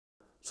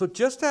So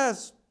just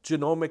as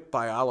genomic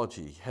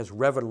biology has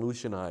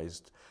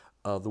revolutionized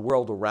the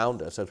world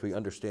around us as we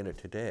understand it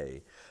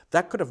today,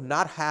 that could have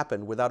not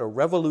happened without a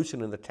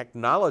revolution in the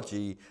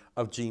technology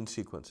of gene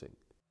sequencing.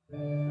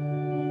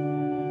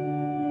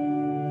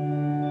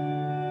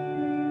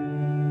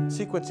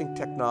 Sequencing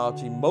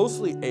technology,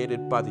 mostly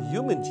aided by the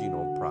Human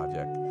Genome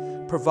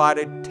Project,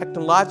 provided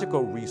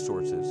technological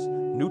resources,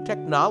 new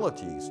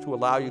technologies to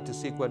allow you to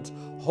sequence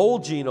whole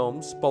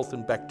genomes, both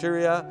in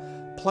bacteria,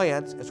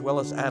 plants, as well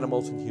as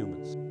animals and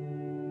humans.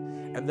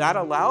 And that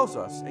allows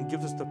us and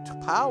gives us the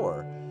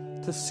power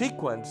to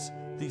sequence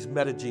these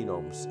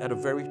metagenomes at a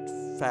very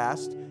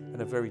fast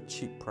and a very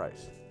cheap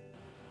price.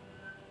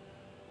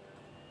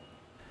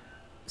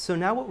 So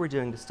now what we're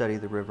doing to study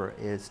the river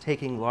is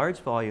taking large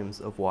volumes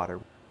of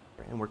water,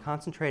 and we're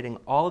concentrating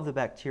all of the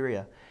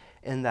bacteria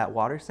in that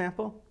water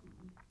sample.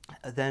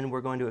 Then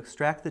we're going to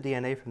extract the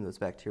DNA from those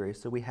bacteria,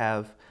 so we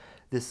have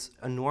this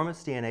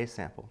enormous DNA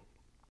sample.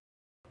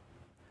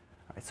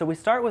 All right, so we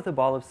start with a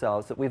ball of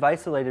cells that we've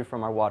isolated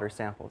from our water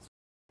samples.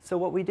 So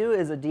what we do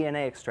is a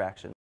DNA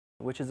extraction,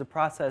 which is a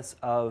process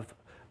of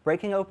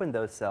breaking open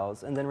those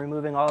cells and then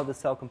removing all of the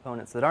cell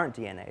components that aren't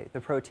DNA, the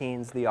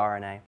proteins, the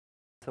RNA.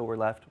 So we're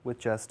left with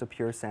just a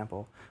pure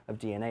sample of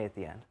DNA at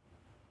the end.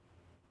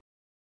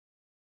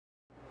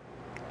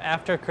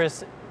 After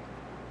Chris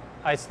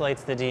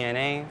isolates the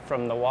DNA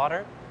from the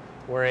water,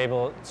 we're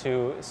able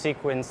to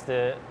sequence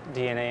the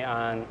DNA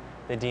on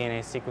the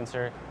DNA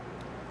sequencer.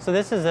 So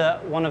this is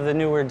one of the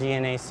newer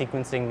DNA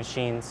sequencing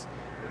machines.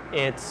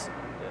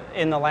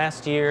 In the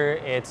last year,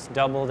 it's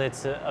doubled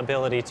its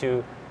ability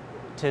to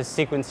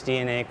sequence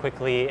DNA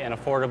quickly and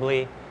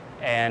affordably,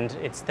 and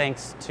it's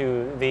thanks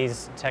to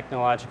these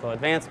technological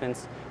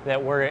advancements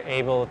that we're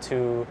able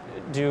to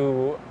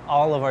do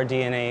all of our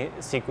DNA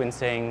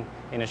sequencing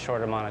in a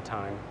short amount of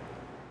time.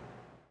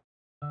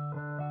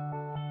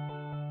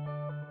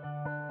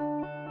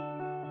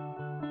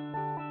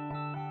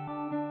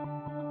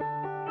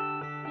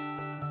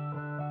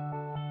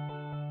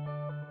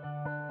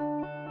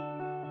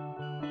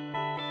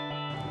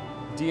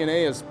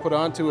 DNA is put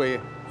onto a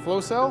flow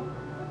cell.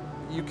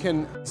 You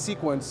can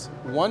sequence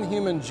one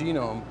human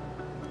genome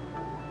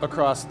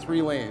across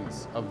 3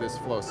 lanes of this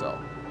flow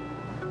cell.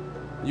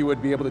 You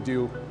would be able to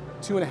do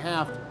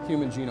 2.5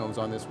 human genomes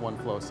on this one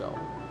flow cell.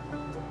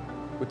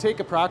 It would take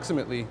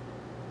approximately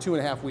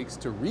 2.5 weeks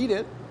to read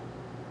it,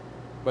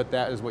 but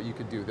that is what you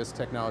could do. This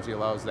technology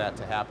allows that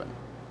to happen.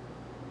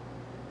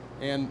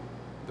 And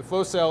the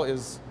flow cell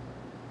is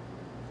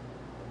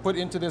put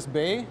into this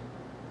bay,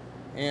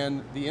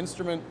 and the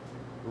instrument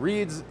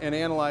reads and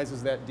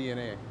analyzes that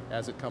DNA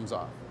as it comes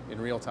off in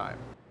real time.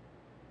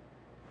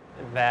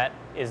 That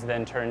is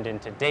then turned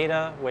into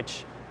data,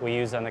 which we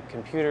use on the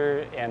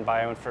computer, and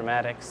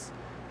bioinformatics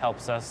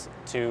helps us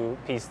to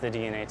piece the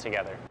DNA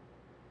together.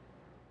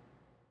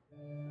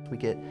 We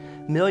get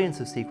millions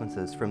of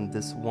sequences from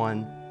this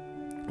one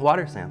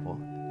water sample,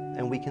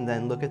 and we can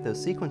then look at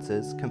those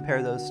sequences,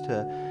 compare those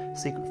to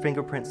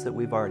fingerprints that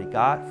we've already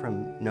got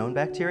from known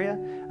bacteria,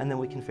 and then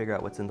we can figure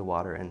out what's in the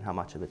water and how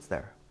much of it's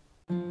there.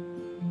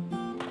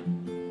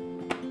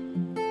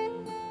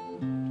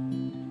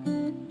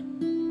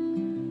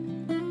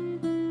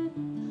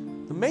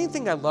 The main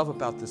thing I love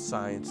about this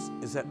science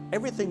is that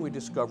everything we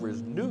discover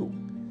is new.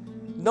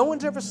 No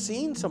one's ever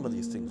seen some of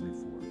these things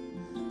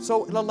before.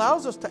 So it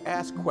allows us to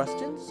ask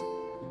questions,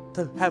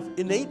 to have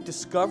innate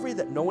discovery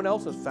that no one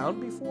else has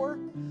found before.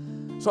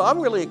 So I'm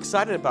really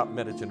excited about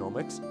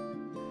metagenomics,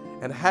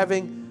 and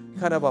having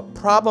kind of a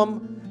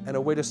problem and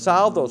a way to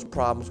solve those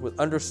problems with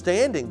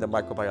understanding the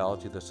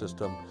microbiology of the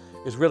system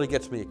really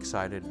gets me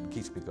excited and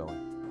keeps me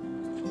going.